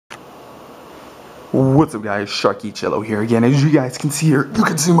What's up guys, sharkeatyellow here again. As you guys can see here, you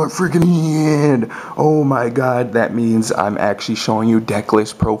can see my freaking hand. Oh my god, that means I'm actually showing you deck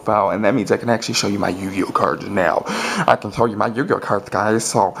list profile, and that means I can actually show you my Yu-Gi-Oh cards now. I can show you my Yu-Gi-Oh cards, guys,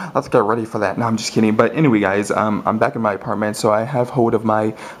 so let's get ready for that. No, I'm just kidding. But anyway guys, I'm back in my apartment, so I have hold of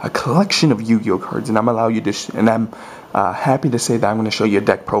my collection of Yu-Gi-Oh cards, and I'm happy to say that I'm going to show you a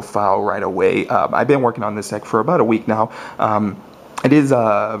deck profile right away. I've been working on this deck for about a week now. It is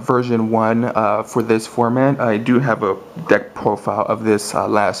version 1 for this format. I do have a deck profile of this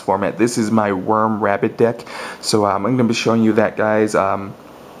last format. This is my Worm Rabbit deck, so I'm going to be showing you that, guys.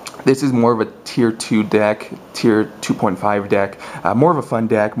 This is more of a tier 2 deck, tier 2.5 deck, more of a fun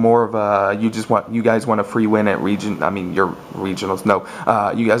deck, more of a you guys want a free win at your regionals. No,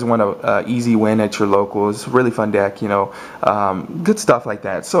 you guys want a easy win at your locals. Really fun deck, you know, good stuff like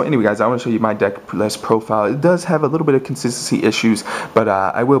that. So anyway, guys, I want to show you my deck list profile. It does have a little bit of consistency issues, but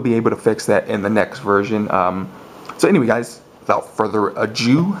I will be able to fix that in the next version. So anyway, guys, without further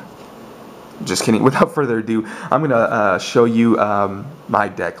ado. Just kidding. Without further ado, I'm gonna show you my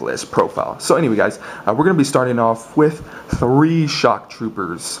deck list profile. So anyway, guys, we're gonna be starting off with 3 Shock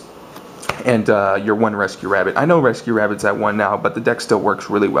Troopers and your 1 Rescue Rabbit. I know Rescue Rabbit's at 1 now, but the deck still works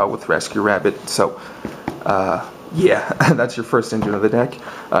really well with Rescue Rabbit. So yeah, that's your first engine of the deck.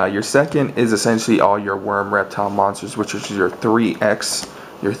 Your second is essentially all your Worm Reptile monsters, which is your 3X,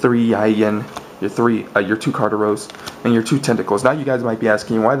 your 3 Yigan, your 2 Carteros, and your 2 Tentacles. Now you guys might be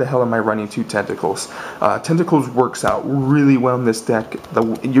asking, why the hell am I running 2 Tentacles? Tentacles works out really well in this deck.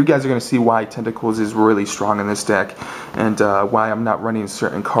 You guys are going to see why Tentacles is really strong in this deck, and why I'm not running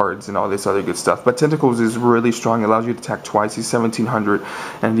certain cards and all this other good stuff. But Tentacles is really strong. It allows you to attack twice. He's 1700,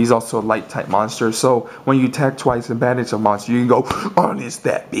 and he's also a light type monster. So when you attack twice and bandage a monster, you can go, honest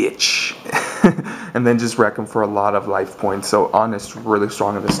that bitch, and then just wreck him for a lot of life points. So Honest really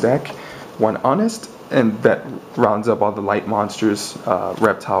strong in this deck. 1 Honest, and that rounds up all the light monsters,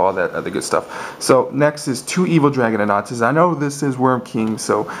 Reptile, all that other good stuff. So next is 2 Evil Dragonautas. I know this is Worm King,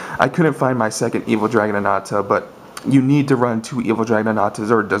 so I couldn't find my second Evil Dragonauta, but you need to run 2 Evil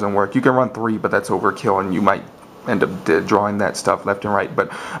Dragonautas or it doesn't work. You can run 3, but that's overkill, and you might end up drawing that stuff left and right.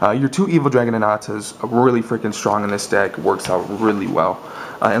 But your 2 Evil Dragonautas are really freaking strong in this deck. Works out really well.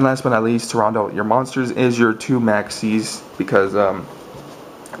 And last but not least, to round out your monsters is your 2 Maxis, because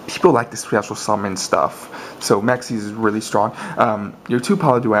people like the special summon stuff, so Maxis is really strong. Your 2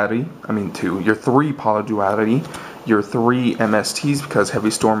 Polyduality, your 3 Polyduality, your 3 MSTs, because Heavy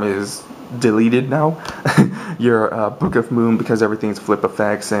Storm is deleted now, your Book of Moon, because everything's flip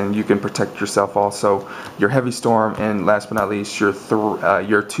effects and you can protect yourself also, your Heavy Storm, and last but not least, your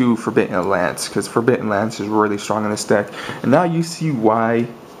 2 Forbidden Lance, because Forbidden Lance is really strong in this deck. And now you see why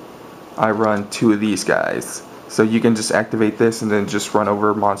I run 2 of these guys. So you can just activate this and then just run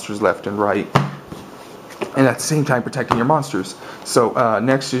over monsters left and right, and at the same time protecting your monsters. So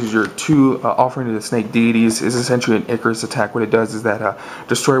next is your 2 Offering to the Snake Deities. Is essentially an Icarus attack. What it does is that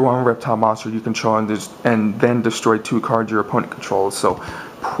destroy 1 reptile monster you control, and then destroy 2 cards your opponent controls. So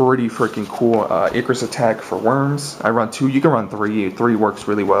pretty freaking cool. Icarus attack for worms. I run 2. You can run 3. 3 works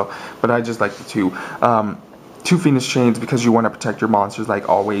really well, but I just like the 2. 2 Phoenix Chains, because you want to protect your monsters like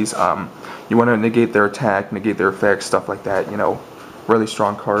always. You want to negate their attack, negate their effects, stuff like that, you know. Really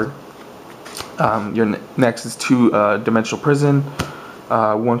strong card. Your next is 2 Dimensional Prison,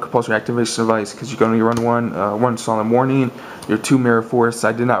 1 Compulsory Activation Device, because you can only run 1. 1 Solemn Warning, your 2 Mirror Force.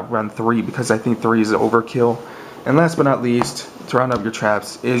 I did not run 3 because I think 3 is an overkill. And last but not least, to round up your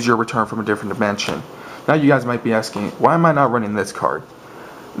traps, is your Return from a Different Dimension. Now you guys might be asking, why am I not running this card?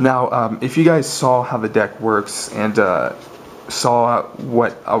 Now, if you guys saw how the deck works and saw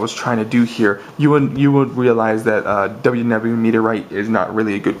what I was trying to do here, you would realize that W Meteorite is not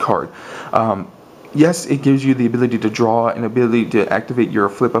really a good card. Yes, it gives you the ability to draw and ability to activate your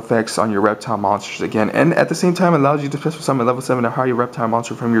flip effects on your reptile monsters again, and at the same time allows you to special summon level 7 or higher reptile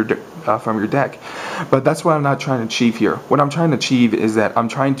monster from your deck. But that's what I'm not trying to achieve here. What I'm trying to achieve is that I'm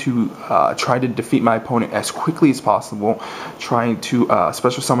trying to defeat my opponent as quickly as possible, trying to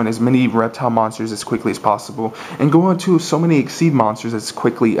special summon as many reptile monsters as quickly as possible, and go into so many Exceed monsters as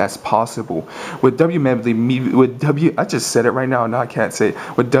quickly as possible. With I just said it right now, I can't say it.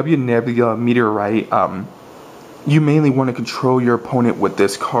 With W Nebula Meteorite, you mainly want to control your opponent with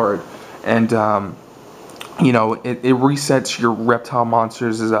this card, and you know, it resets your reptile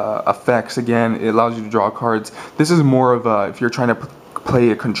monsters' effects again. It allows you to draw cards. This is more of a, if you're trying to play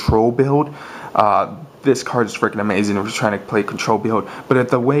a control build, this card is freaking amazing if you're trying to play control build. But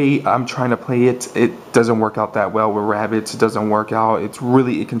the way I'm trying to play it, it doesn't work out that well with rabbits. It doesn't work out. It's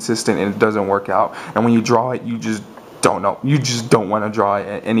really inconsistent and it doesn't work out. And when you draw it, you just don't know. You just don't want to draw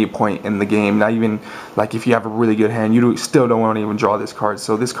at any point in the game. Not even like if you have a really good hand, you still don't want to even draw this card.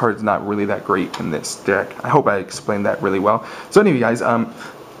 So this card is not really that great in this deck. I hope I explained that really well. So anyway, guys,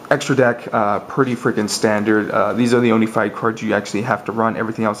 extra deck, pretty freaking standard. These are the only 5 cards you actually have to run.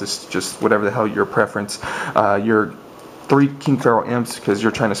 Everything else is just whatever the hell your preference. Your 3 King Pharaoh Imps, because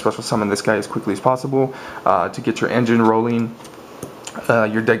you're trying to special summon this guy as quickly as possible to get your engine rolling.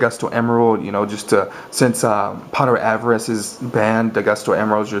 Your Dagusto Emerald, you know, just to, since Potter Avarice is banned, Dagusto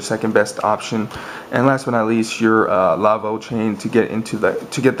Emerald is your second best option. And last but not least, your Lavo Chain to get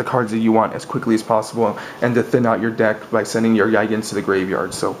the cards that you want as quickly as possible, and to thin out your deck by sending your Gigants to the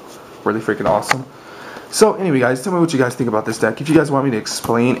graveyard. So really freaking awesome. So anyway, guys, tell me what you guys think about this deck. If you guys want me to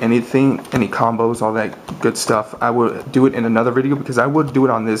explain anything, any combos, all that good stuff, I will do it in another video, because I would do it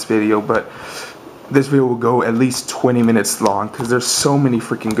on this video, but this video will go at least 20 minutes long, because there's so many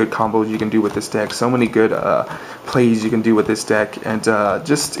freaking good combos you can do with this deck, so many good plays you can do with this deck. And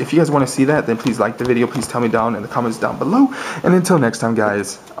just, if you guys want to see that, then please like the video, please tell me down in the comments down below, and until next time,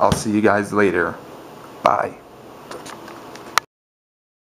 guys, I'll see you guys later. Bye.